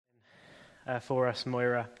for us,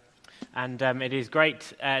 Moira. And it is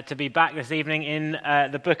great to be back this evening in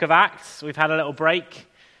the book of Acts. We've had a little break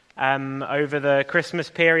over the Christmas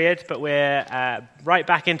period, but we're right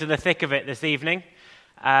back into the thick of it this evening.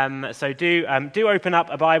 So do open up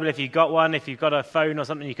a Bible if you've got one. If you've got a phone or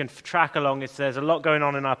something, you can track along. There's a lot going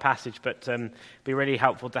on in our passage, but it'd be really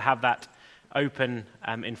helpful to have that open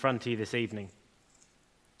in front of you this evening.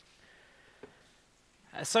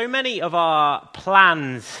 So many of our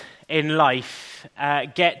plans in life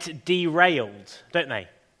get derailed, don't they?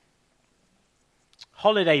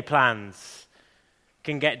 Holiday plans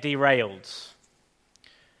can get derailed.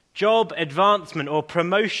 Job advancement or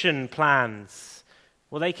promotion plans,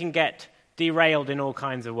 well, they can get derailed in all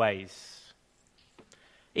kinds of ways.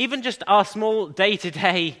 Even just our small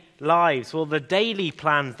day-to-day lives, well, the daily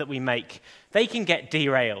plans that we make, they can get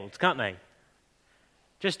derailed, can't they?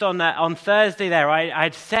 Just on Thursday there,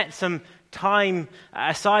 I'd set some time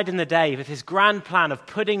aside in the day with this grand plan of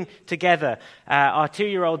putting together our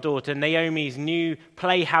 2-year-old daughter Naomi's new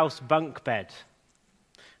playhouse bunk bed.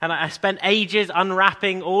 And I spent ages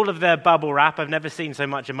unwrapping all of the bubble wrap. I've never seen so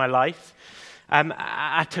much in my life.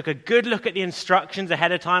 I took a good look at the instructions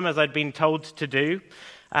ahead of time, as I'd been told to do.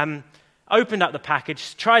 Opened up the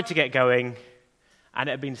package, tried to get going, and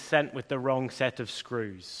it had been sent with the wrong set of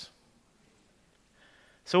screws.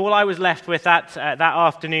 So all I was left with that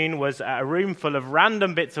afternoon was a room full of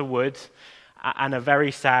random bits of wood and a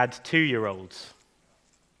very sad 2-year-old.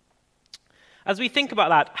 As we think about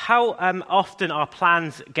that, how often our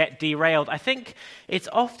plans get derailed, I think it's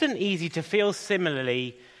often easy to feel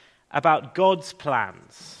similarly about God's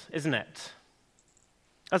plans, isn't it?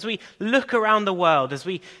 As we look around the world, as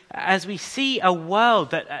we see a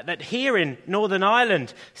world that here in Northern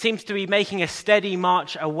Ireland seems to be making a steady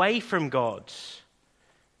march away from God.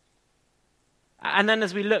 And then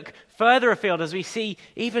as we look further afield, as we see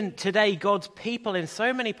even today God's people in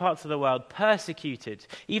so many parts of the world persecuted,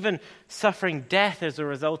 even suffering death as a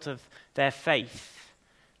result of their faith,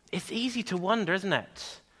 it's easy to wonder, isn't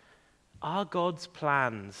it? Are God's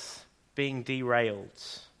plans being derailed?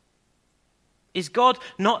 Is God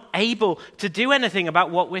not able to do anything about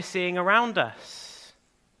what we're seeing around us?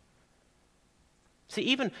 See,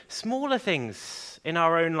 even smaller things in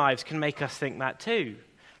our own lives can make us think that too.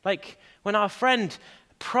 Like when our friend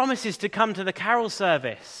promises to come to the carol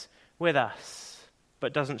service with us,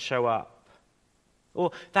 but doesn't show up.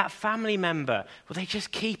 Or that family member, well, they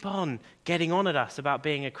just keep on getting on at us about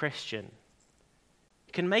being a Christian.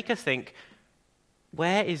 It can make us think,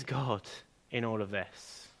 where is God in all of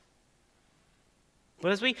this?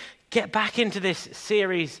 Well, as we get back into this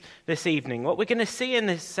series this evening, what we're going to see in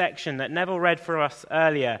this section that Neville read for us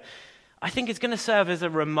earlier, I think is going to serve as a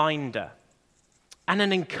reminder and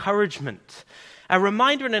an encouragement. A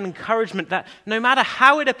reminder and an encouragement that no matter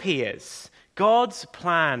how it appears, God's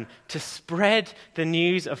plan to spread the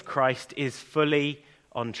news of Christ is fully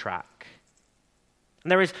on track.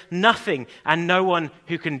 And there is nothing and no one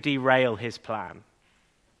who can derail his plan.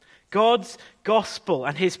 God's gospel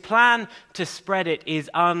and his plan to spread it is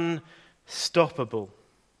unstoppable.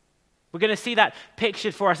 We're going to see that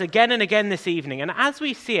pictured for us again and again this evening. And as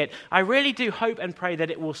we see it, I really do hope and pray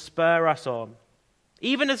that it will spur us on.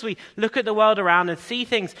 Even as we look at the world around and see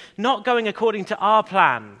things not going according to our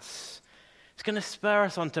plans, it's going to spur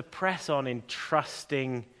us on to press on in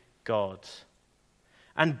trusting God.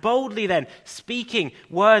 And boldly then speaking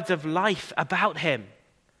words of life about him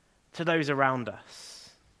to those around us.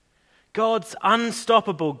 God's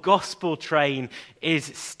unstoppable gospel train is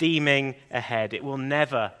steaming ahead. It will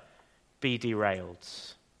never be derailed.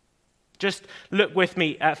 Just look with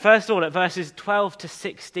me, first of all, at verses 12 to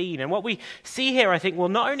 16. And what we see here, I think, will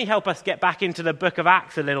not only help us get back into the book of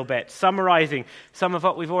Acts a little bit, summarizing some of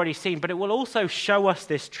what we've already seen, but it will also show us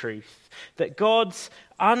this truth, that God's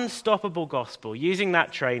unstoppable gospel, using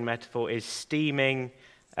that train metaphor, is steaming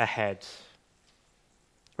ahead.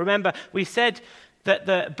 Remember, we said that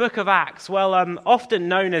the book of Acts, often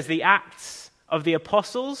known as the Acts of the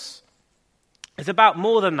Apostles, is about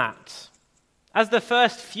more than that. As the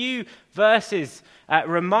first few verses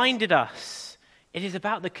reminded us, it is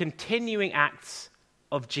about the continuing acts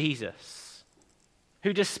of Jesus,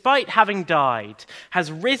 who despite having died, has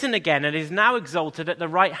risen again and is now exalted at the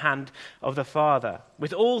right hand of the Father,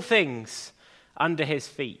 with all things under his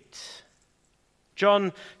feet.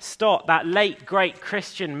 John Stott, that late great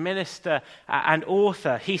Christian minister and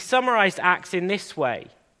author, he summarized Acts in this way.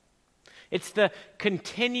 It's the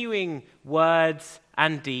continuing words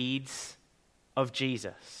and deeds of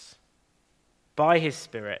Jesus by his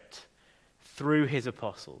Spirit through his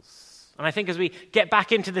apostles. And I think as we get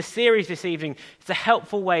back into the series this evening, it's a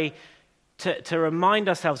helpful way to remind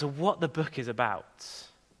ourselves of what the book is about.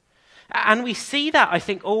 And we see that, I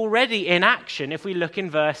think, already in action if we look in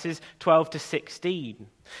verses 12 to 16.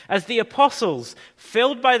 As the apostles,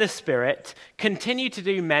 filled by the Spirit, continue to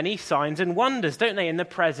do many signs and wonders, don't they, in the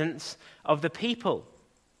presence of the people.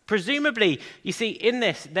 Presumably, you see, in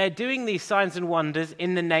this, they're doing these signs and wonders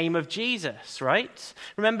in the name of Jesus, right?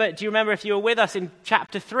 Do you remember if you were with us in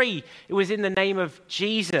chapter 3, it was in the name of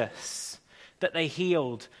Jesus that they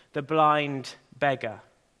healed the blind beggar.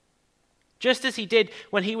 Just as he did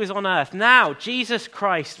when he was on earth. Now, Jesus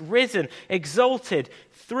Christ, risen, exalted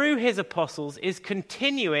through his apostles, is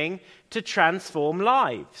continuing to transform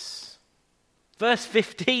lives. Verse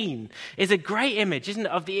 15 is a great image, isn't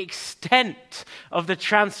it, of the extent of the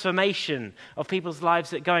transformation of people's lives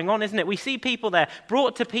that are going on, isn't it? We see people there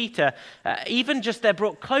brought to Peter, even just they're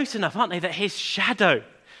brought close enough, aren't they, that his shadow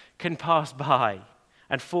can pass by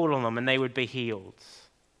and fall on them and they would be healed.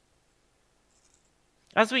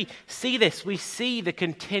 As we see this, we see the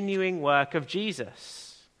continuing work of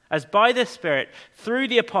Jesus. As by the Spirit, through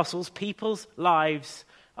the apostles, people's lives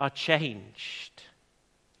are changed.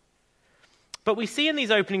 But we see in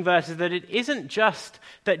these opening verses that it isn't just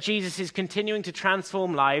that Jesus is continuing to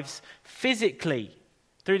transform lives physically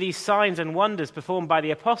through these signs and wonders performed by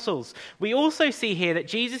the apostles. We also see here that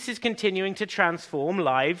Jesus is continuing to transform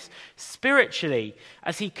lives spiritually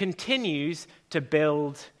as he continues to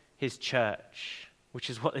build his church,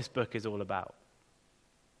 which is what this book is all about.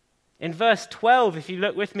 In verse 12, if you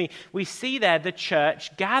look with me, we see there the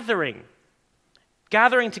church gathering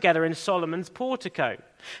together in Solomon's portico.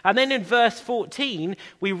 And then in verse 14,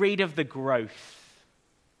 we read of the growth.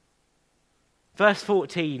 Verse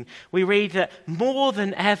 14, we read that more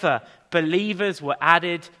than ever, believers were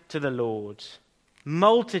added to the Lord,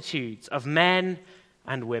 multitudes of men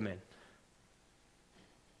and women.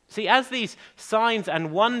 See, as these signs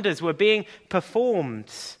and wonders were being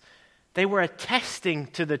performed, they were attesting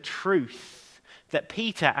to the truth that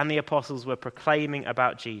Peter and the apostles were proclaiming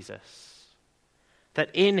about Jesus. That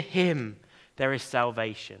in him there is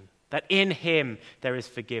salvation, that in him there is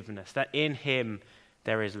forgiveness, that in him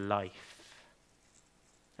there is life.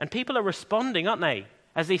 And people are responding, aren't they?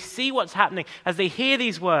 As they see what's happening, as they hear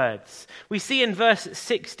these words. We see in verse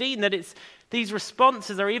 16 that these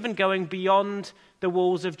responses are even going beyond the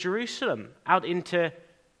walls of Jerusalem, out into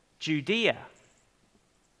Judea,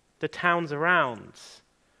 the towns around.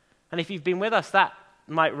 And if you've been with us, that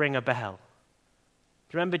might ring a bell.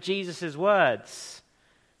 Do you remember Jesus' words?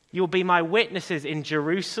 You'll be my witnesses in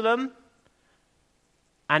Jerusalem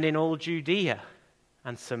and in all Judea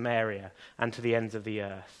and Samaria and to the ends of the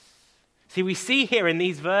earth. See, we see here in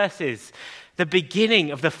these verses the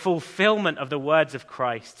beginning of the fulfillment of the words of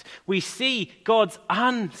Christ. We see God's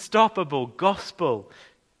unstoppable gospel,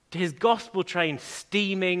 his gospel train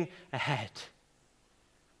steaming ahead.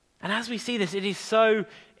 And as we see this, it is so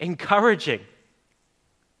encouraging.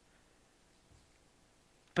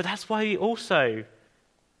 But that's why we also,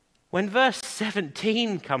 when verse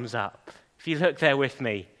 17 comes up, if you look there with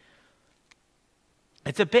me,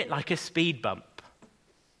 it's a bit like a speed bump.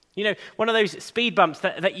 You know, one of those speed bumps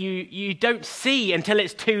that you don't see until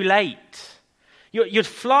it's too late. You're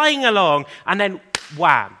flying along and then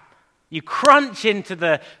wham, you crunch into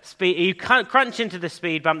the speed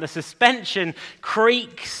bump, the suspension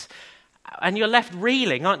creaks, and you're left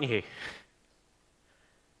reeling, aren't you?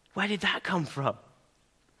 Where did that come from?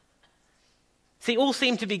 See, all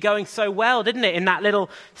seemed to be going so well, didn't it, in that little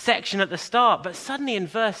section at the start. But suddenly in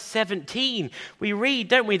verse 17, we read,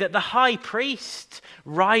 don't we, that the high priest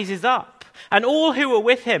rises up, and all who are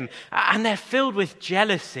with him, and they're filled with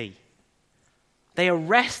jealousy. They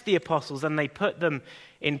arrest the apostles and they put them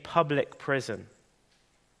in public prison.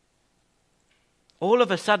 All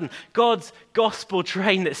of a sudden, God's gospel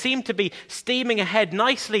train that seemed to be steaming ahead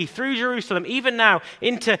nicely through Jerusalem, even now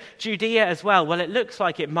into Judea as well, well, it looks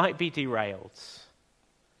like it might be derailed.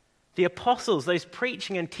 The apostles, those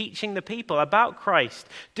preaching and teaching the people about Christ,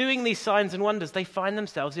 doing these signs and wonders, they find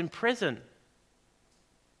themselves in prison.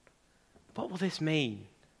 What will this mean?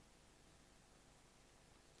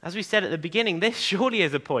 As we said at the beginning, this surely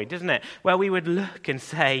is a point, isn't it, where we would look and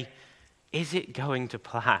say, is it going to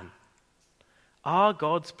plan? Are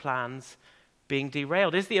God's plans being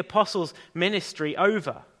derailed? Is the apostles' ministry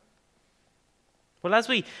over? Well, as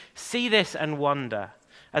we see this and wonder,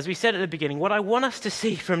 as we said at the beginning, what I want us to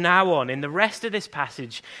see from now on in the rest of this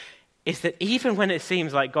passage is that even when it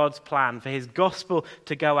seems like God's plan for his gospel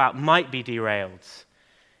to go out might be derailed,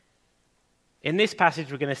 in this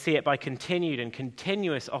passage we're going to see it by continued and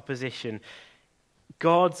continuous opposition.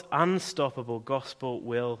 God's unstoppable gospel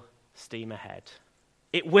will steam ahead.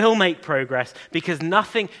 It will make progress because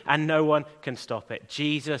nothing and no one can stop it.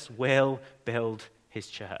 Jesus will build his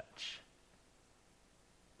church.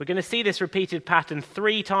 We're going to see this repeated pattern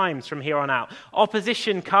 3 times from here on out.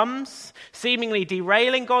 Opposition comes, seemingly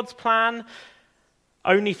derailing God's plan,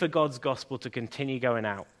 only for God's gospel to continue going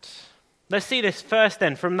out. Let's see this first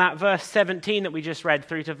then from that verse 17 that we just read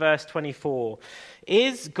through to verse 24.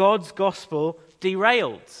 Is God's gospel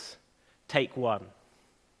derailed? Take 1.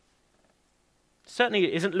 Certainly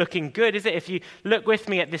it isn't looking good, is it? If you look with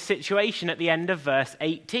me at this situation at the end of verse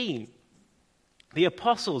 18. The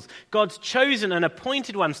apostles, God's chosen and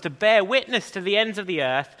appointed ones to bear witness to the ends of the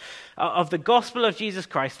earth of the gospel of Jesus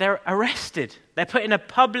Christ, they're arrested. They're put in a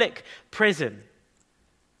public prison.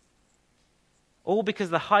 All because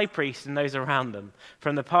the high priest and those around them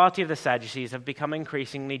from the party of the Sadducees have become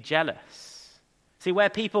increasingly jealous. See, where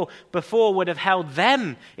people before would have held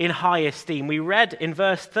them in high esteem, we read in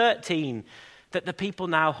verse 13 that the people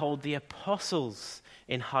now hold the apostles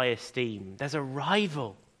in high esteem. There's a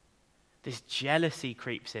rival. This jealousy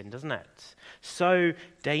creeps in, doesn't it? So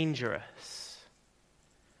dangerous.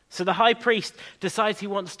 So the high priest decides he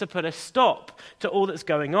wants to put a stop to all that's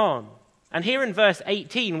going on. And here in verse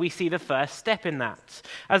 18, we see the first step in that.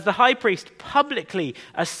 As the high priest publicly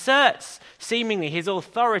asserts seemingly his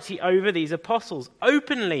authority over these apostles,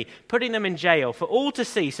 openly putting them in jail for all to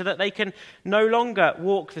see so that they can no longer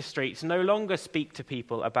walk the streets, no longer speak to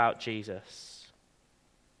people about Jesus.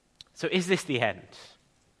 So is this the end?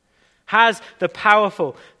 Has the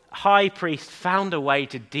powerful high priest found a way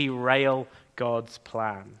to derail God's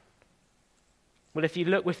plan? Well, if you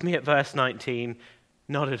look with me at verse 19,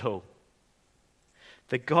 not at all.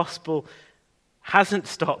 The gospel hasn't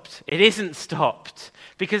stopped. It isn't stopped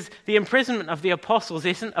because the imprisonment of the apostles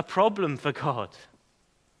isn't a problem for God.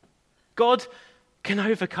 God can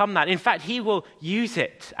overcome that. In fact, he will use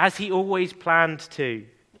it as he always planned to.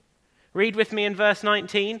 Read with me in verse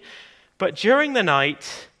 19. But during the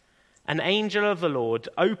night, an angel of the Lord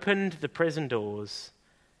opened the prison doors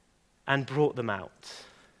and brought them out.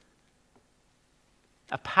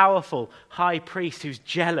 A powerful high priest who's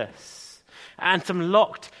jealous. And some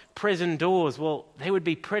locked prison doors, well, they would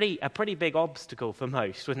be a pretty big obstacle for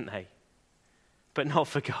most, wouldn't they? But not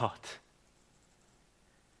for God.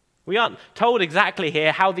 We aren't told exactly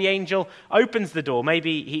here how the angel opens the door.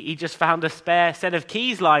 Maybe he just found a spare set of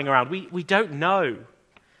keys lying around. We don't know.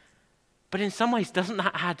 But in some ways, doesn't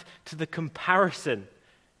that add to the comparison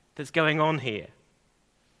that's going on here?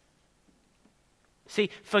 See,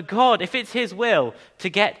 for God, if it's his will to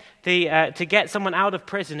get someone out of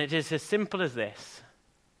prison, it is as simple as this.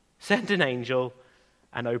 Send an angel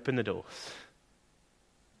and open the doors.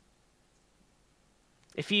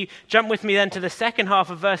 If you jump with me then to the second half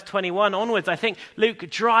of verse 21 onwards, I think Luke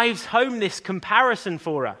drives home this comparison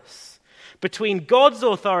for us between God's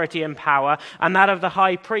authority and power and that of the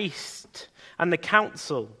high priest and the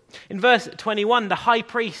council. In verse 21, the high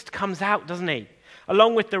priest comes out, doesn't he?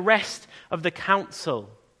 Along with the rest of the council.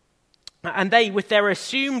 And they, with their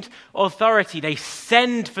assumed authority, they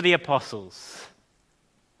send for the apostles.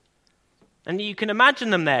 And you can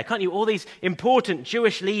imagine them there, can't you? All these important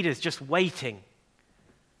Jewish leaders just waiting.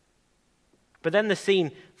 But then the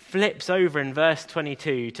scene flips over in verse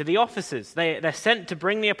 22 to the officers. They're sent to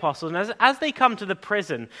bring the apostles, and as they come to the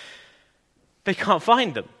prison, they can't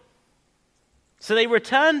find them. So they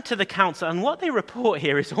return to the council, and what they report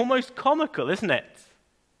here is almost comical, isn't it?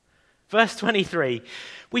 Verse 23,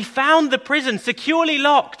 we found the prison securely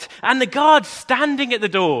locked and the guards standing at the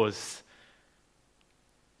doors.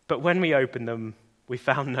 But when we opened them, we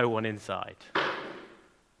found no one inside.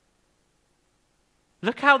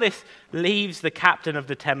 Look how this leaves the captain of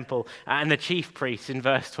the temple and the chief priests in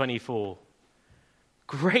verse 24.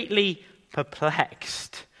 Greatly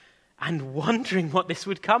perplexed and wondering what this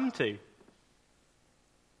would come to.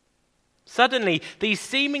 Suddenly, these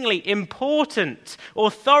seemingly important,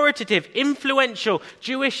 authoritative, influential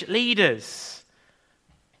Jewish leaders,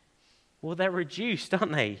 well, they're reduced,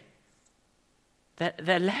 aren't they?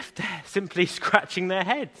 They're left there simply scratching their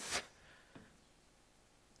heads.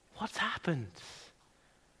 What's happened?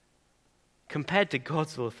 Compared to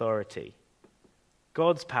God's authority,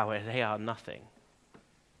 God's power, they are nothing.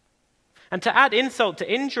 And to add insult to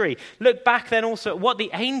injury, look back then also at what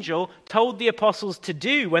the angel told the apostles to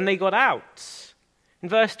do when they got out. In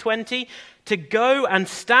verse 20, to go and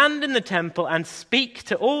stand in the temple and speak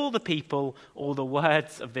to all the people all the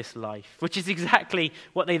words of this life, which is exactly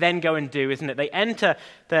what they then go and do, isn't it? They enter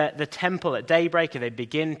the temple at daybreak and they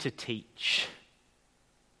begin to teach.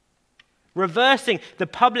 Reversing the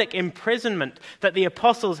public imprisonment that the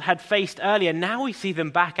apostles had faced earlier, now we see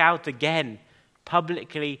them back out again,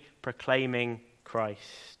 publicly proclaiming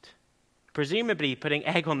Christ. Presumably putting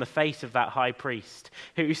egg on the face of that high priest,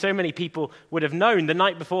 who so many people would have known the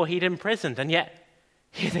night before he'd imprisoned, and yet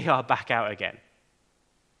here they are back out again,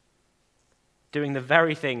 doing the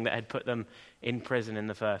very thing that had put them in prison in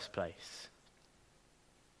the first place.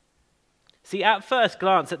 See, at first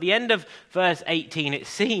glance, at the end of verse 18, it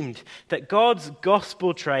seemed that God's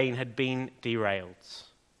gospel train had been derailed.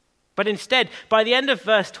 But instead, by the end of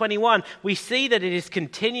verse 21, we see that it is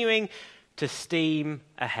continuing to steam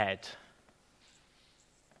ahead.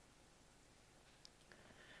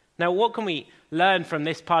 Now, what can we learn from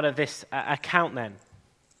this part of this account then?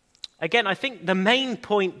 Again, I think the main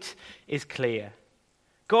point is clear.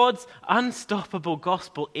 God's unstoppable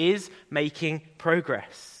gospel is making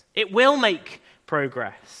progress. It will make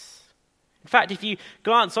progress. In fact, if you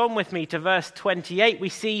glance on with me to verse 28, we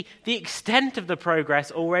see the extent of the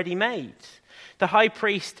progress already made. The high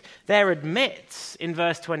priest there admits in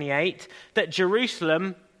verse 28 that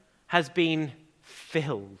Jerusalem has been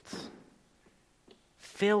filled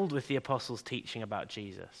with the apostles' teaching about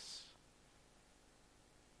Jesus.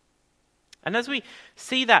 And as we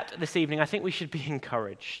see that this evening, I think we should be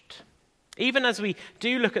encouraged. Even as we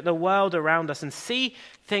do look at the world around us and see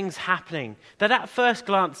things happening that at first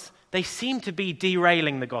glance, they seem to be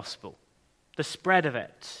derailing the gospel, the spread of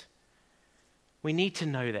it. We need to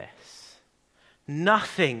know this.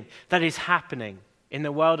 Nothing that is happening in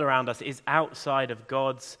the world around us is outside of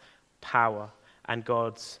God's power and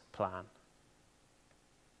God's plan.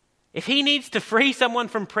 If he needs to free someone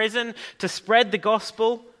from prison to spread the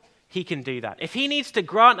gospel, he can do that. If he needs to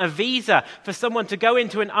grant a visa for someone to go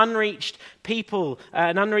into an unreached people,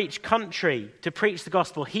 an unreached country to preach the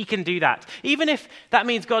gospel, he can do that. Even if that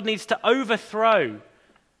means God needs to overthrow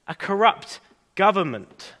a corrupt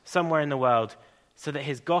government somewhere in the world so that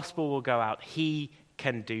his gospel will go out, he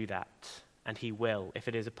can do that. And he will, if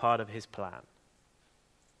it is a part of his plan.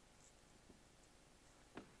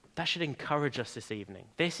 That should encourage us this evening.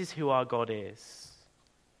 This is who our God is.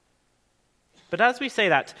 But as we say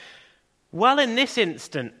that, well, in this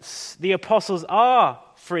instance, the apostles are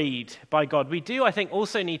freed by God. We do, I think,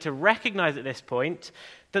 also need to recognize at this point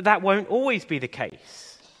that that won't always be the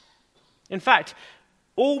case. In fact,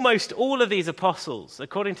 almost all of these apostles,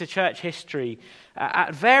 according to church history,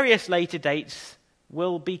 at various later dates,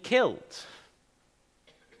 will be killed.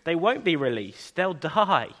 They won't be released. They'll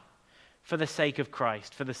die for the sake of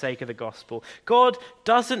Christ, for the sake of the gospel. God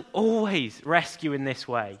doesn't always rescue in this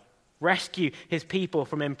way, rescue his people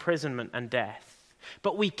from imprisonment and death.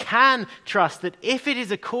 But we can trust that if it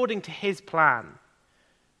is according to his plan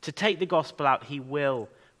to take the gospel out, he will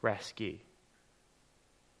rescue.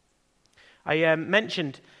 I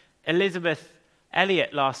mentioned Elisabeth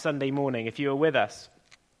Elliot last Sunday morning, if you were with us.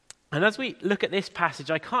 And as we look at this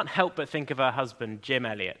passage, I can't help but think of her husband, Jim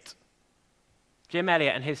Elliot. Jim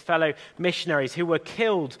Elliot and his fellow missionaries who were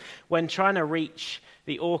killed when trying to reach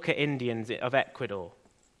the Auca Indians of Ecuador.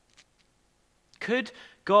 Could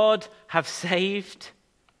God have saved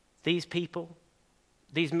these people,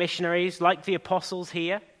 these missionaries, like the apostles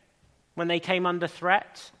here, when they came under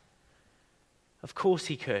threat? Of course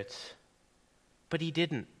he could, but he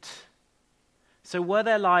didn't. So were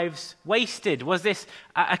their lives wasted? Was this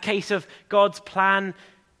a case of God's plan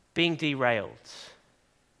being derailed?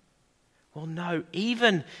 Well, no,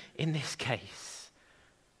 even in this case,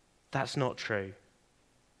 that's not true.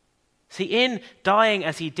 See, in dying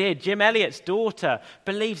as he did, Jim Elliot's daughter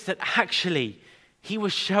believes that actually he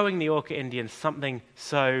was showing the Auca Indians something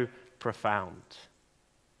so profound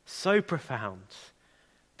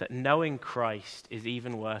that knowing Christ is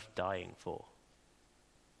even worth dying for.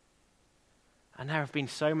 And there have been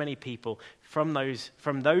so many people from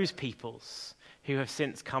those peoples who have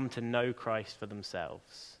since come to know Christ for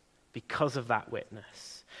themselves because of that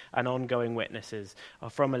witness and ongoing witnesses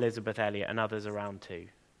from Elisabeth Elliot and others around too.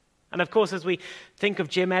 And of course, as we think of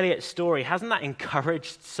Jim Elliot's story, hasn't that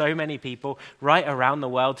encouraged so many people right around the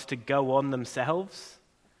world to go on themselves,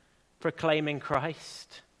 proclaiming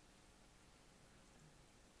Christ?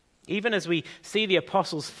 Even as we see the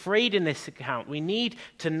apostles freed in this account, we need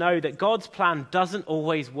to know that God's plan doesn't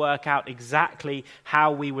always work out exactly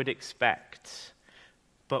how we would expect,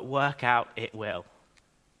 but work out it will.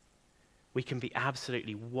 We can be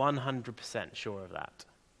absolutely 100% sure of that.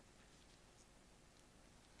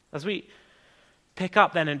 As we pick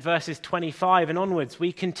up then in verses 25 and onwards,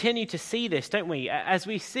 we continue to see this, don't we? As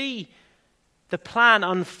we see the plan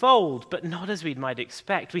unfold, but not as we might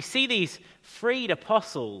expect. We see these freed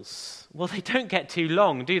apostles, well, they don't get too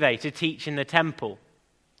long, do they, to teach in the temple.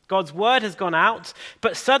 God's word has gone out,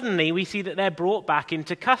 but suddenly we see that they're brought back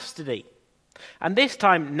into custody. And this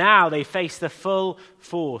time now they face the full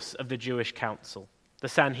force of the Jewish council, the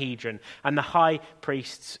Sanhedrin, and the high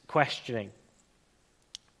priest's questioning.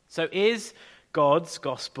 So is God's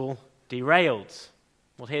gospel derailed?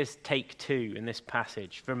 Well, here's take 2 in this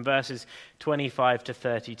passage from verses 25 to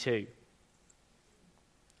 32.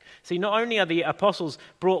 See, not only are the apostles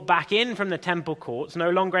brought back in from the temple courts,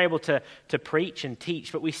 no longer able to preach and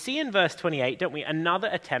teach, but we see in verse 28, don't we, another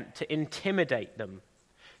attempt to intimidate them,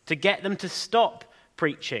 to get them to stop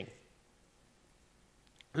preaching.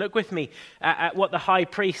 Look with me at what the high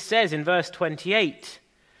priest says in verse 28.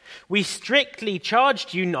 We strictly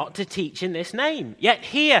charged you not to teach in this name. Yet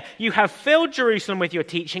here you have filled Jerusalem with your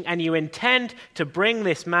teaching, and you intend to bring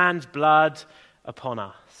this man's blood upon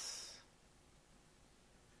us.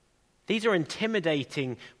 These are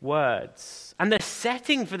intimidating words. And the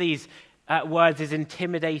setting for these words is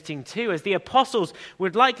intimidating too, as the apostles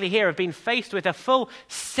would likely here have been faced with a full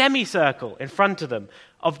semicircle in front of them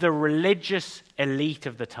of the religious elite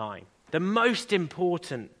of the time, the most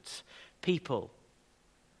important people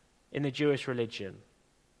in the Jewish religion.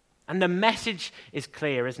 And the message is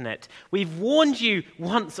clear, isn't it? We've warned you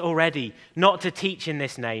once already not to teach in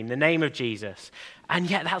this name, the name of Jesus, and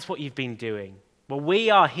yet that's what you've been doing. Well, we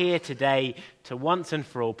are here today to once and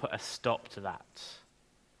for all put a stop to that.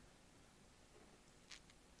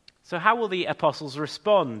 So how will the apostles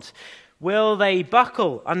respond? Will they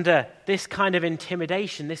buckle under this kind of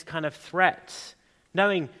intimidation, this kind of threat,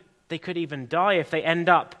 knowing they could even die if they end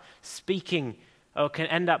up speaking or can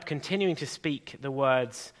end up continuing to speak the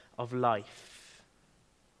words of life?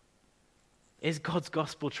 Is God's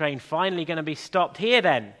gospel train finally going to be stopped here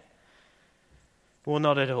then? Well,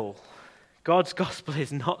 not at all. God's gospel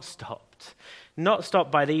is not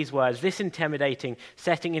stopped by these words, this intimidating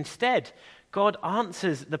setting. Instead, God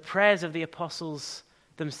answers the prayers of the apostles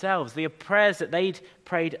themselves, the prayers that they'd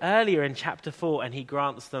prayed earlier in chapter 4, and he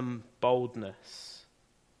grants them boldness.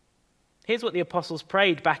 Here's what the apostles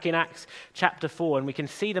prayed back in Acts chapter 4, and we can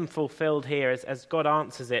see them fulfilled here as God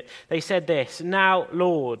answers it. They said this, "Now,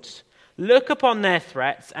 Lord, look upon their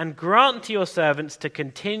threats and grant to your servants to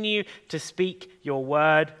continue to speak your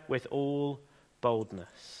word with all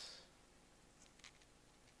boldness."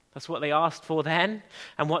 That's what they asked for then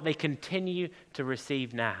and what they continue to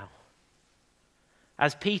receive now.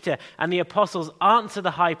 As Peter and the apostles answer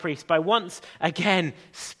the high priest by once again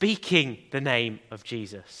speaking the name of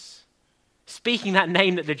Jesus. Speaking that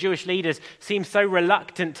name that the Jewish leaders seem so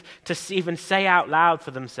reluctant to even say out loud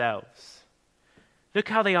for themselves. Look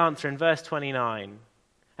how they answer in verse 29.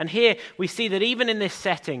 And here we see that even in this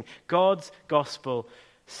setting, God's gospel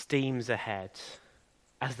steams ahead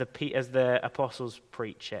as the apostles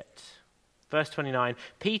preach it. Verse 29,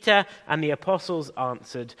 Peter and the apostles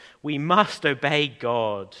answered, "We must obey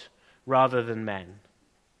God rather than men.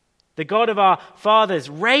 The God of our fathers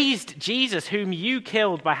raised Jesus, whom you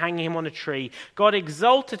killed by hanging him on a tree. God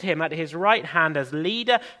exalted him at his right hand as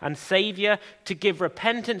leader and savior to give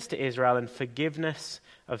repentance to Israel and forgiveness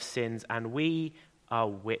of sins. And we are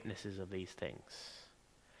witnesses of these things.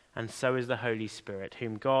 And so is the Holy Spirit,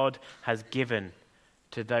 whom God has given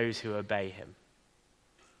to those who obey him."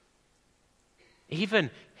 Even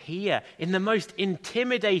here, in the most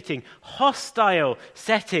intimidating, hostile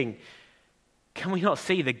setting, can we not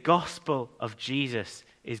see the gospel of Jesus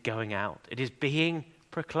is going out? It is being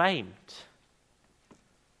proclaimed.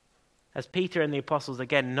 As Peter and the apostles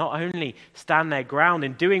again not only stand their ground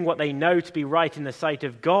in doing what they know to be right in the sight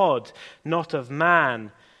of God, not of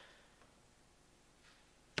man,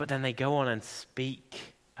 but then they go on and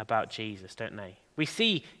speak about Jesus, don't they? We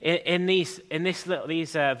see in these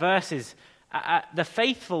verses the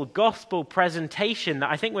faithful gospel presentation that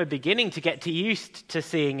I think we're beginning to get used to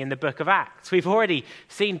seeing in the book of Acts. We've already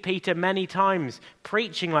seen Peter many times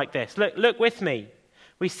preaching like this. Look with me.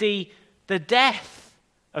 We see the death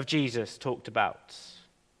of Jesus talked about.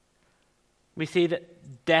 We see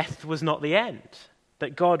that death was not the end,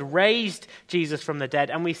 that God raised Jesus from the dead,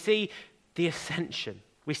 and we see the ascension.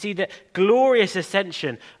 We see the glorious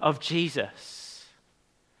ascension of Jesus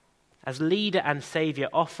as leader and savior,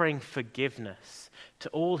 offering forgiveness to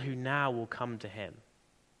all who now will come to him.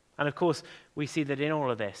 And of course, we see that in all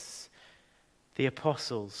of this, the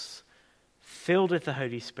apostles, filled with the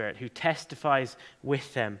Holy Spirit, who testifies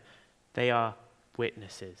with them, they are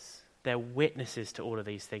witnesses. They're witnesses to all of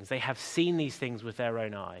these things. They have seen these things with their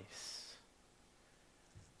own eyes.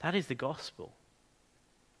 That is the gospel.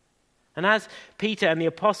 And as Peter and the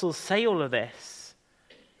apostles say all of this,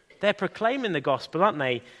 they're proclaiming the gospel, aren't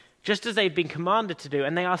they? Just as they've been commanded to do,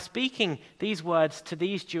 and they are speaking these words to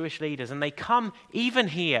these Jewish leaders, and they come even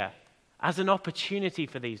here as an opportunity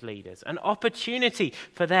for these leaders, an opportunity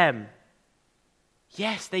for them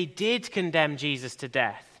Yes, they did condemn Jesus to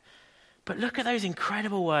death. But look at those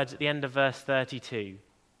incredible words at the end of verse 32.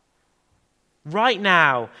 Right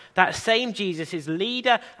now, that same Jesus is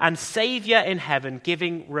leader and savior in heaven,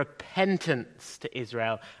 giving repentance to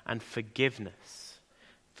Israel and forgiveness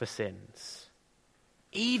for sins.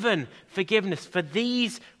 Even forgiveness for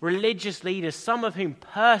these religious leaders, some of whom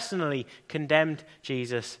personally condemned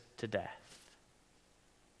Jesus to death.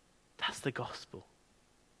 That's the gospel.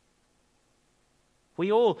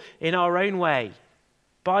 We all, in our own way,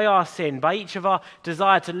 by our sin, by each of our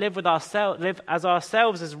desire to live as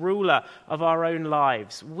ourselves as ruler of our own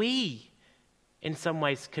lives, we, in some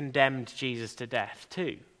ways, condemned Jesus to death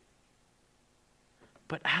too.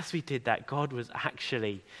 But as we did that, God was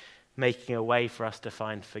actually making a way for us to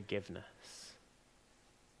find forgiveness,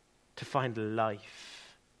 to find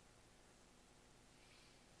life.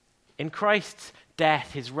 In Christ's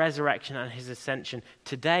death, his resurrection, and his ascension,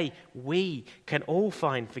 today we can all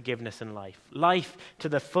find forgiveness and life. Life to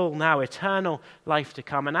the full now, eternal life to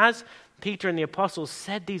come. And as Peter and the apostles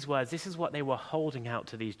said these words, this is what they were holding out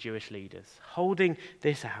to these Jewish leaders, holding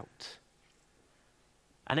this out.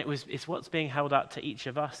 And it's what's being held out to each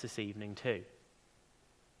of us this evening too.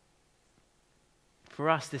 For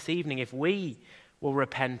us this evening, if we will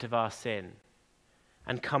repent of our sin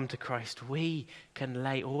and come to Christ, we can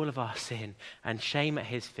lay all of our sin and shame at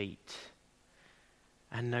his feet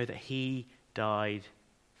and know that he died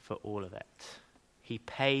for all of it. He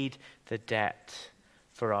paid the debt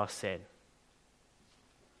for our sin.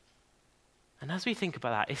 And as we think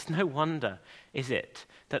about that, it's no wonder, is it,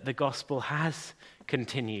 that the gospel has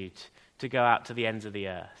continued to go out to the ends of the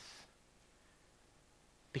earth.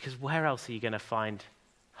 Because where else are you going to find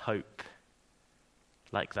hope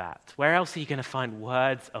like that? Where else are you going to find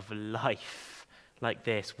words of life like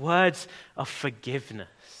this? Words of forgiveness.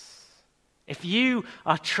 If you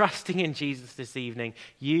are trusting in Jesus this evening,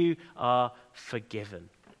 you are forgiven.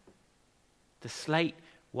 The slate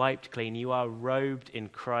wiped clean. You are robed in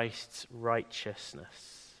Christ's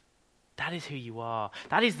righteousness. That is who you are.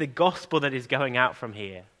 That is the gospel that is going out from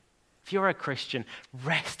here. If you're a Christian,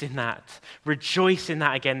 rest in that. Rejoice in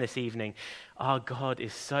that again this evening. Our God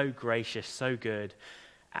is so gracious, so good.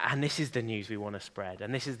 And this is the news we want to spread.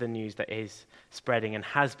 And this is the news that is spreading and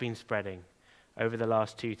has been spreading over the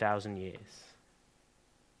last 2,000 years.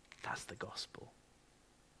 That's the gospel.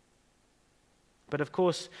 But of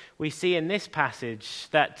course, we see in this passage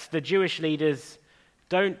that the Jewish leaders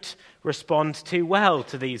don't respond too well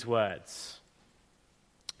to these words.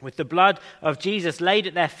 With the blood of Jesus laid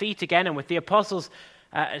at their feet again, and with the apostles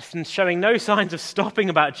showing no signs of stopping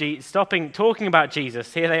talking about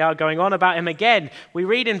Jesus, here they are going on about him again. We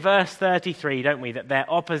read in verse 33, don't we, that their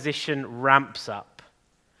opposition ramps up.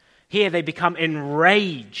 Here they become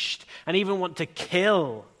enraged and even want to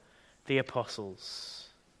kill the apostles.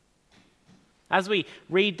 As we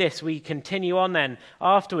read this, we continue on then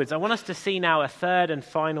afterwards. I want us to see now a third and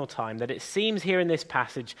final time that it seems here in this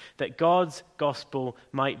passage that God's gospel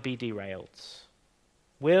might be derailed.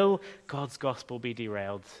 Will God's gospel be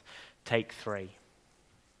derailed? Take 3.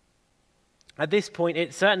 At this point,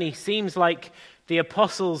 it certainly seems like the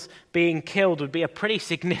apostles being killed would be a pretty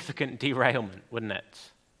significant derailment, wouldn't it?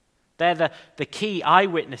 They're the key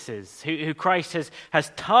eyewitnesses who Christ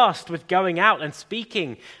has tasked with going out and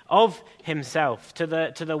speaking of himself to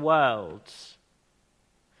the world.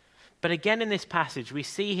 But again in this passage, we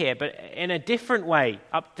see here, but in a different way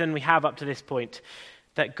than we have up to this point,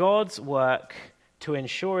 that God's work to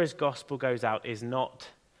ensure his gospel goes out is not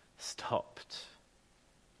stopped.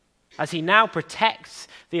 As he now protects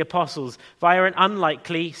the apostles via an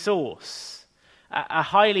unlikely source. A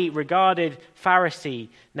highly regarded Pharisee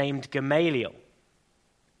named Gamaliel.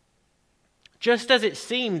 Just as it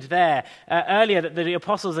seemed there earlier that the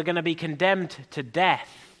apostles are going to be condemned to death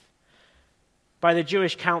by the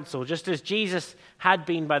Jewish council, just as Jesus had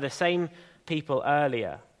been by the same people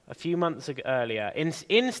earlier, a few months earlier, in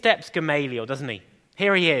steps Gamaliel, doesn't he?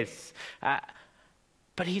 Here he is.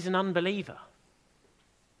 But he's an unbeliever.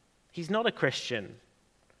 He's not a Christian.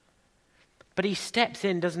 But he steps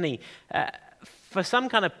in, doesn't he? For some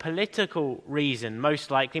kind of political reason,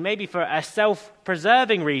 most likely, maybe for a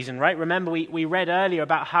self-preserving reason, right? Remember, we read earlier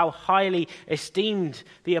about how highly esteemed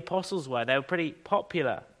the apostles were. They were pretty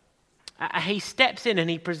popular. He steps in and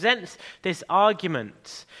he presents this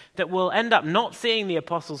argument that will end up not seeing the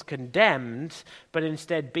apostles condemned, but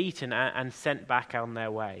instead beaten and sent back on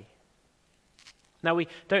their way. Now, we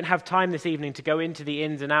don't have time this evening to go into the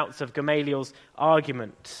ins and outs of Gamaliel's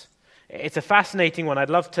argument. It's a fascinating one. I'd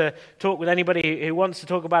love to talk with anybody who wants to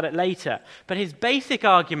talk about it later. But his basic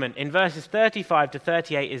argument in verses 35 to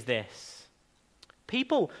 38 is this.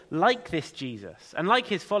 people like this Jesus and like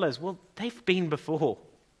his followers, well, they've been before.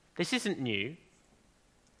 This isn't new.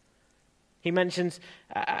 He mentions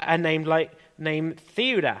a name named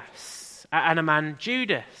Theudas and a man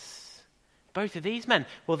Judas. Both of these men,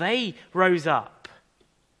 well, they rose up.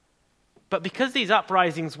 But because these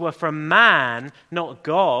uprisings were from man, not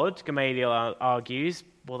God, Gamaliel argues,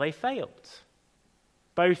 well, they failed.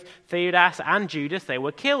 Both Theudas and Judas, they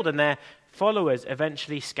were killed, and their followers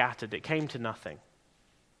eventually scattered. It came to nothing.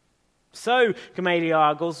 So, Gamaliel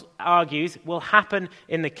argues, will happen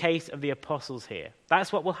in the case of the apostles here.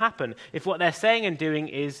 That's what will happen if what they're saying and doing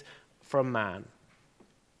is from man.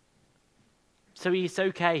 So it's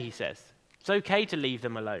okay, he says. It's okay to leave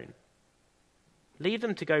them alone. Leave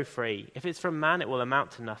them to go free. If it's from man, it will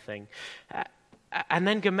amount to nothing. And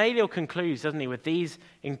then Gamaliel concludes, doesn't he, with these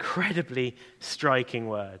incredibly striking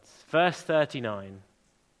words. Verse 39.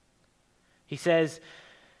 He says,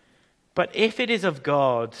 "But if it is of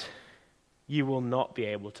God, you will not be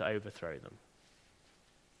able to overthrow them."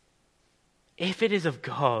 If it is of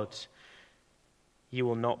God, you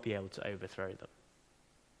will not be able to overthrow them.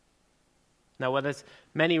 Now, well, there's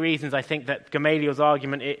many reasons I think that Gamaliel's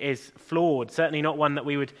argument is flawed, certainly not one that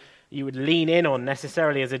you would lean in on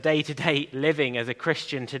necessarily as a day-to-day living as a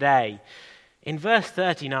Christian today. In verse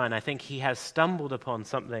 39, I think he has stumbled upon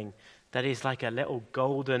something that is like a little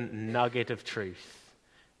golden nugget of truth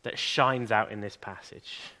that shines out in this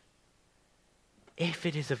passage. If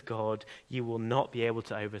it is of God, you will not be able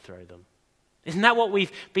to overthrow them. Isn't that what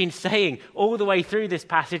we've been saying all the way through this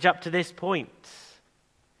passage up to this point?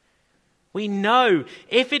 We know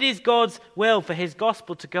if it is God's will for his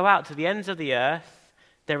gospel to go out to the ends of the earth,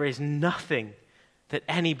 there is nothing that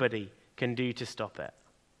anybody can do to stop it.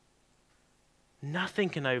 Nothing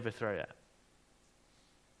can overthrow it.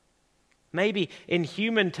 Maybe in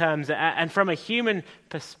human terms and from a human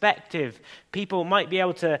perspective, people might be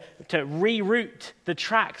able to reroute the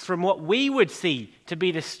tracks from what we would see to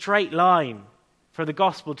be the straight line for the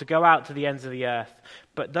gospel to go out to the ends of the earth.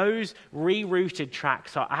 But those rerouted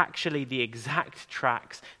tracks are actually the exact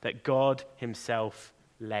tracks that God himself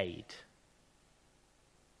laid.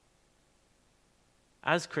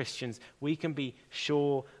 As Christians, we can be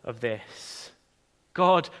sure of this.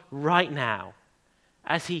 God, right now,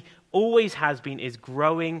 as he always has been, is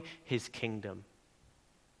growing his kingdom.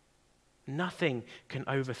 Nothing can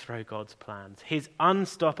overthrow God's plans. His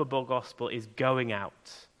unstoppable gospel is going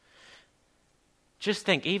out. Just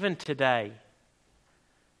think, even today,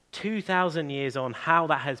 2,000 years on, how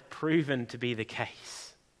that has proven to be the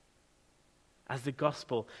case as the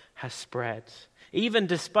gospel has spread. Even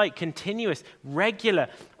despite continuous, regular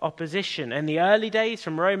opposition in the early days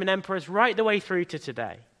from Roman emperors right the way through to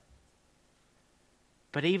today.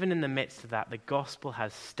 But even in the midst of that, the gospel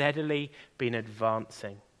has steadily been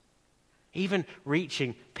advancing. Even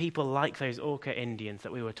reaching people like those Auca Indians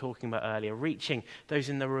that we were talking about earlier, reaching those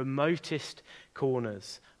in the remotest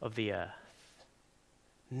corners of the earth.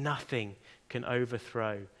 Nothing can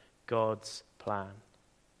overthrow God's plan.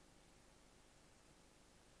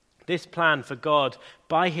 This plan for God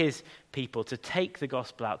by his people to take the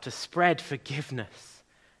gospel out, to spread forgiveness,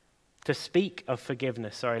 to speak of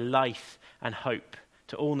forgiveness, life and hope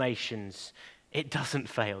to all nations, it doesn't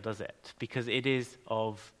fail, does it? Because it is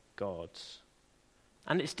of God.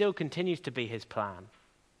 And it still continues to be his plan.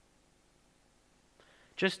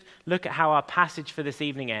 Just look at how our passage for this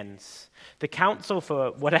evening ends. The council,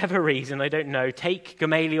 for whatever reason, I don't know, take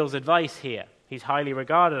Gamaliel's advice here. He's highly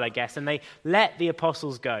regarded, I guess, and they let the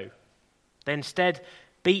apostles go. They instead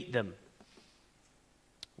beat them,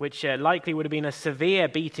 which likely would have been a severe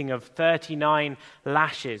beating of 39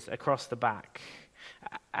 lashes across the back.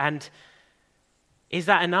 And is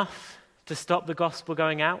that enough to stop the gospel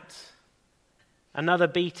going out? Another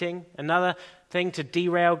beating, another thing to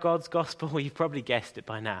derail God's gospel? Well, you've probably guessed it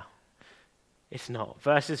by now. It's not.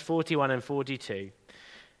 Verses 41 and 42,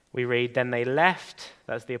 we read, "Then they left,"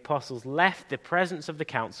 that's the apostles, "left the presence of the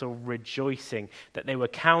council, rejoicing that they were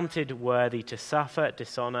counted worthy to suffer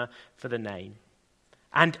dishonor for the name.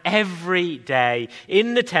 And every day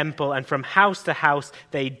in the temple and from house to house,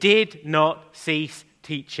 they did not cease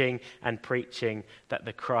teaching and preaching that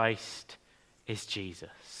the Christ is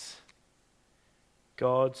Jesus."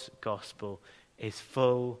 God's gospel is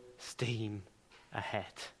full steam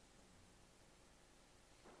ahead.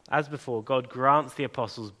 As before, God grants the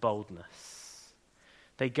apostles boldness.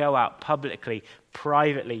 They go out publicly,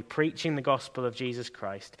 privately, preaching the gospel of Jesus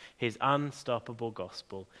Christ. His unstoppable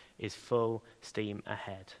gospel is full steam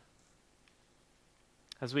ahead.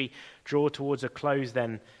 As we draw towards a close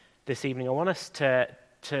then this evening, I want us to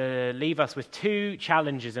to leave us with two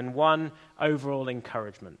challenges and one overall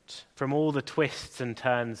encouragement from all the twists and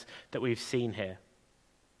turns that we've seen here.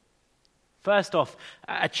 First off,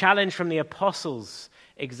 a challenge from the apostles'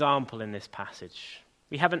 example in this passage.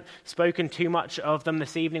 We haven't spoken too much of them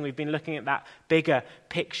this evening. We've been looking at that bigger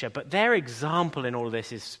picture, but their example in all of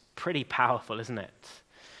this is pretty powerful, isn't it?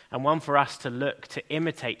 And one for us to look to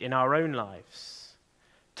imitate in our own lives.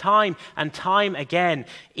 Time and time again,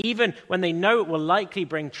 even when they know it will likely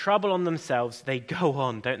bring trouble on themselves, they go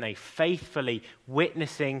on, don't they? Faithfully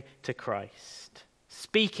witnessing to Christ,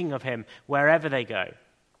 speaking of him wherever they go.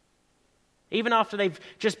 Even after they've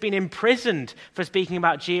just been imprisoned for speaking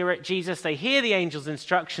about Jesus, they hear the angel's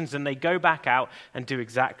instructions and they go back out and do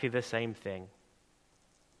exactly the same thing.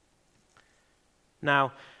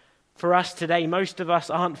 Now, for us today, most of us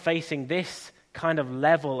aren't facing this kind of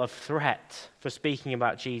level of threat for speaking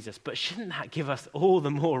about Jesus, but shouldn't that give us all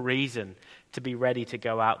the more reason to be ready to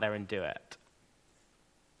go out there and do it?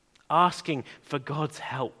 Asking for God's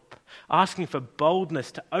help, asking for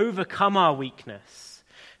boldness to overcome our weakness,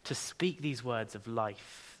 to speak these words of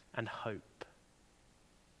life and hope.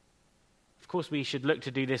 Of course, we should look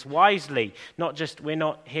to do this wisely, we're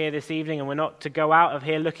not here this evening and we're not to go out of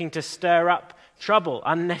here looking to stir up trouble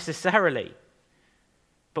unnecessarily.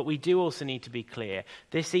 But we do also need to be clear.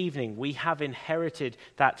 This evening, we have inherited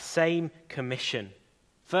that same commission,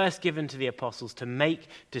 first given to the apostles, to make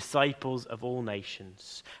disciples of all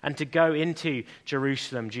nations and to go into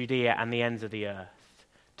Jerusalem, Judea, and the ends of the earth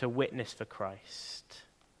to witness for Christ.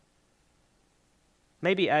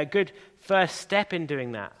 Maybe a good first step in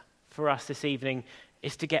doing that for us this evening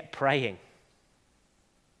is to get praying.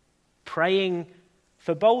 Praying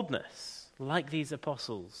for boldness, like these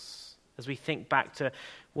apostles, as we think back to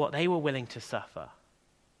what they were willing to suffer.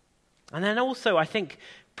 And then also, I think,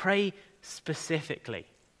 pray specifically.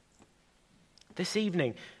 This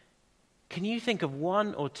evening, can you think of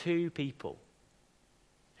one or two people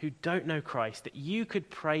who don't know Christ that you could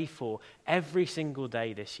pray for every single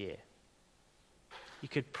day this year? You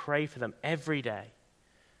could pray for them every day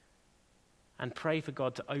and pray for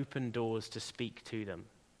God to open doors to speak to them.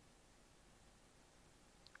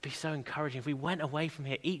 It'd be so encouraging if we went away from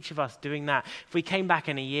here, each of us doing that, if we came back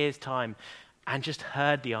in a year's time and just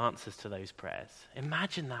heard the answers to those prayers.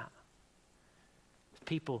 Imagine that.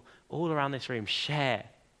 People all around this room share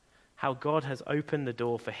how God has opened the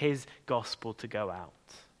door for his gospel to go out,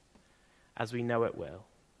 as we know it will.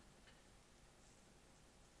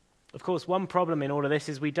 Of course, one problem in all of this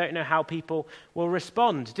is we don't know how people will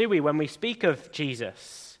respond, do we, when we speak of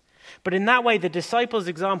Jesus? But in that way, the disciples'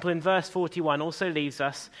 example in verse 41 also leaves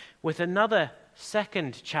us with another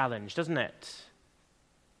second challenge, doesn't it?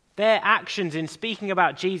 Their actions in speaking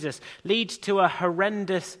about Jesus leads to a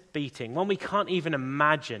horrendous beating, one we can't even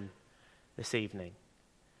imagine this evening.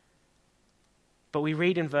 But we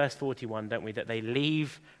read in verse 41, don't we, that they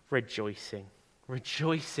leave rejoicing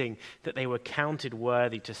that they were counted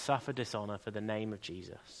worthy to suffer dishonor for the name of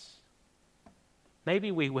Jesus.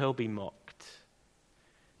 Maybe we will be mocked.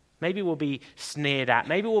 Maybe we'll be sneered at.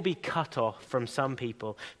 Maybe we'll be cut off from some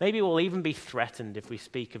people. Maybe we'll even be threatened if we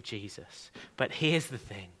speak of Jesus. But here's the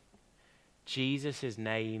thing. Jesus'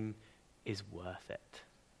 name is worth it.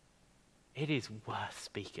 It is worth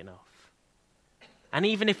speaking of. And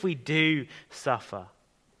even if we do suffer,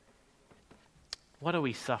 what are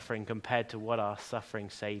we suffering compared to what our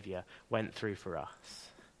suffering Savior went through for us?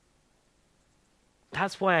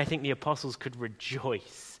 That's why I think the apostles could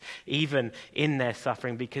rejoice even in their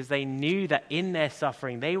suffering, because they knew that in their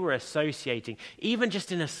suffering they were associating, even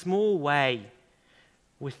just in a small way,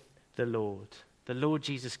 with the Lord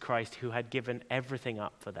Jesus Christ, who had given everything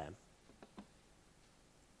up for them.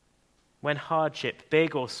 When hardship,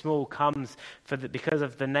 big or small, comes because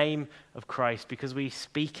of the name of Christ, because we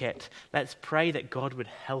speak it, let's pray that God would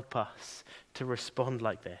help us to respond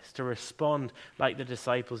like this, to respond like the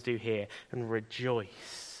disciples do here, and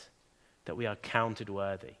rejoice that we are counted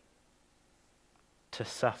worthy to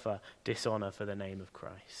suffer dishonor for the name of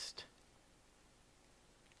Christ.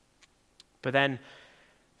 But then,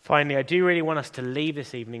 finally, I do really want us to leave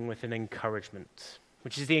this evening with an encouragement,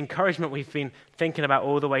 which is the encouragement we've been thinking about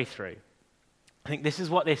all the way through. I think this is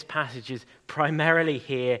what this passage is primarily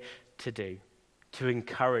here to do, to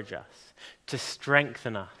encourage us, to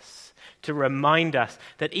strengthen us, to remind us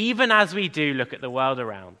that even as we do look at the world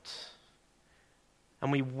around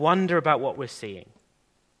and we wonder about what we're seeing,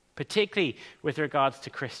 particularly with regards to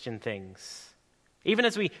Christian things, even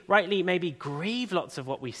as we rightly maybe grieve lots of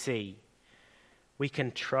what we see, we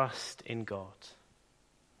can trust in God.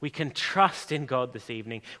 We can trust in God this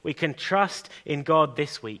evening. We can trust in God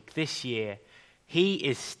this week, this year. He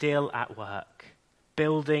is still at work,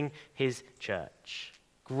 building his church,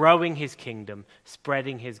 growing his kingdom,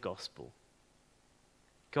 spreading his gospel.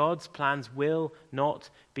 God's plans will not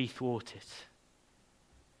be thwarted.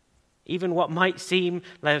 Even what might seem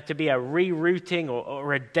like to be a rerouting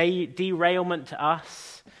or a derailment to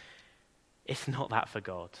us, it's not that for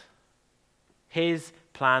God. His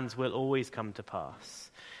plans will always come to pass.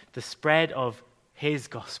 The spread of his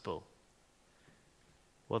gospel,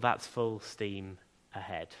 well, that's full steam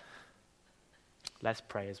ahead. Let's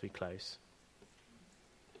pray as we close.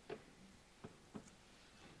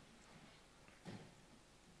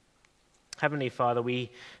 Heavenly Father,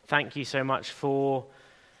 we thank you so much for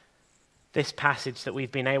this passage that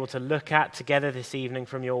we've been able to look at together this evening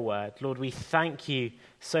from your word. Lord, we thank you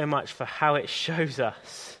so much for how it shows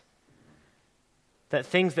us that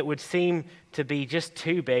things that would seem to be just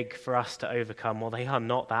too big for us to overcome, well, they are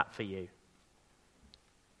not that for you.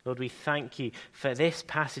 Lord, we thank you for this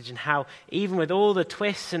passage and how even with all the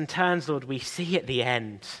twists and turns, Lord, we see at the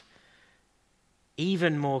end,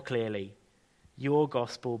 even more clearly, your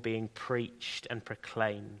gospel being preached and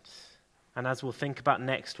proclaimed. And as we'll think about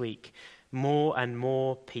next week, more and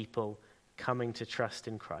more people coming to trust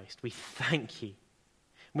in Christ. We thank you.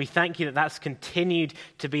 We thank you that that's continued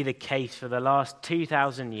to be the case for the last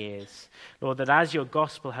 2,000 years. Lord, that as your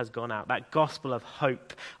gospel has gone out, that gospel of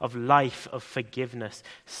hope, of life, of forgiveness,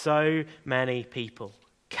 so many people,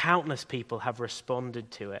 countless people have responded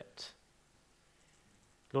to it.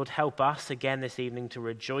 Lord, help us again this evening to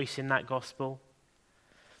rejoice in that gospel,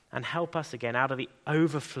 and help us again out of the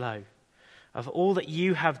overflow of all that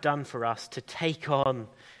you have done for us to take on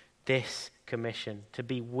this commission, to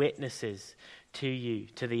be witnesses to you,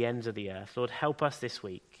 to the ends of the earth. Lord, help us this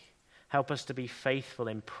week. Help us to be faithful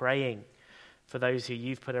in praying for those who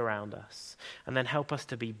you've put around us. And then help us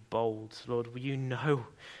to be bold. Lord, you know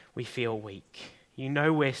we feel weak. You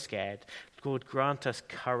know we're scared. Lord, grant us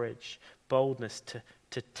courage, boldness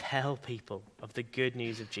to tell people of the good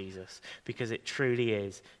news of Jesus, because it truly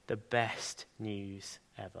is the best news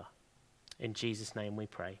ever. In Jesus' name we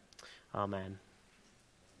pray. Amen.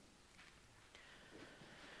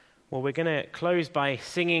 Well, we're going to close by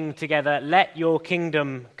singing together, "Let Your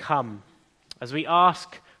Kingdom Come," as we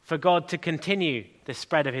ask for God to continue the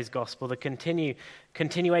spread of his gospel, the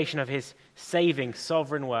continuation of his saving,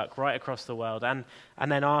 sovereign work right across the world, and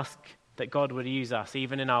then ask that God would use us,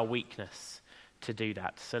 even in our weakness, to do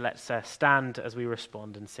that. So let's stand as we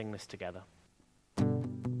respond and sing this together.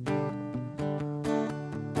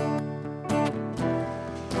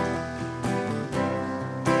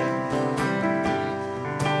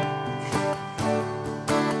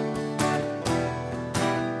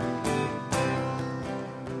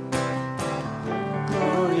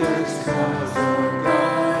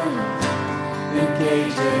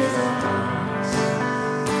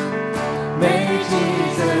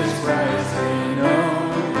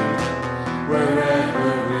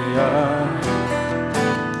 Wherever we are.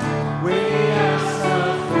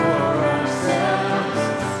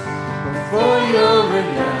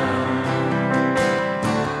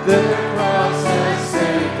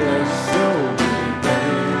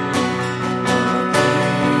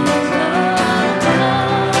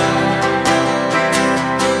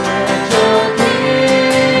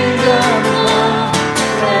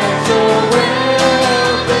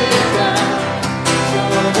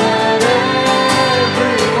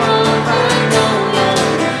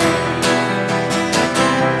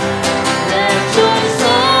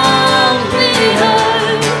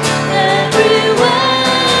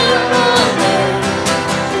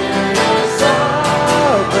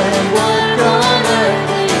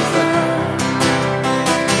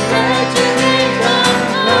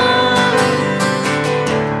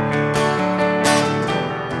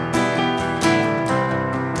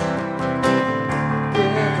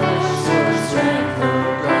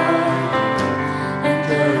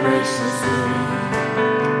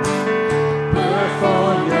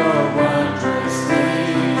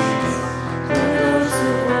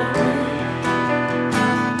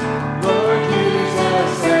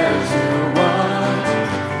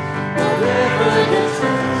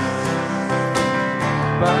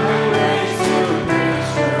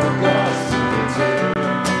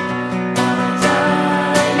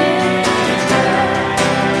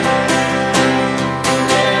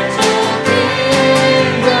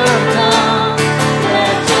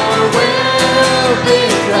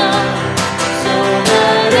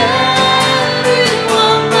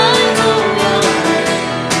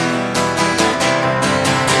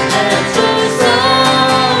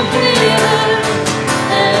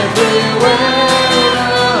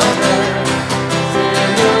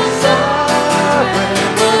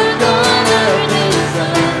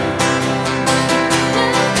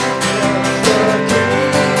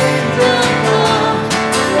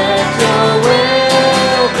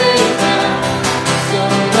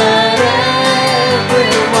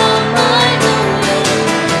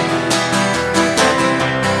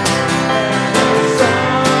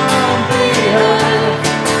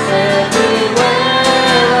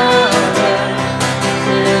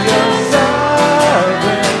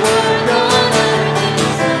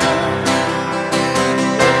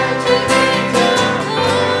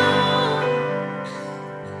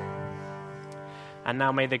 And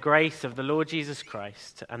now may the grace of the Lord Jesus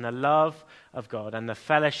Christ and the love of God and the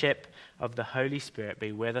fellowship of the Holy Spirit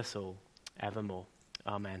be with us all evermore.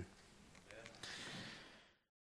 Amen.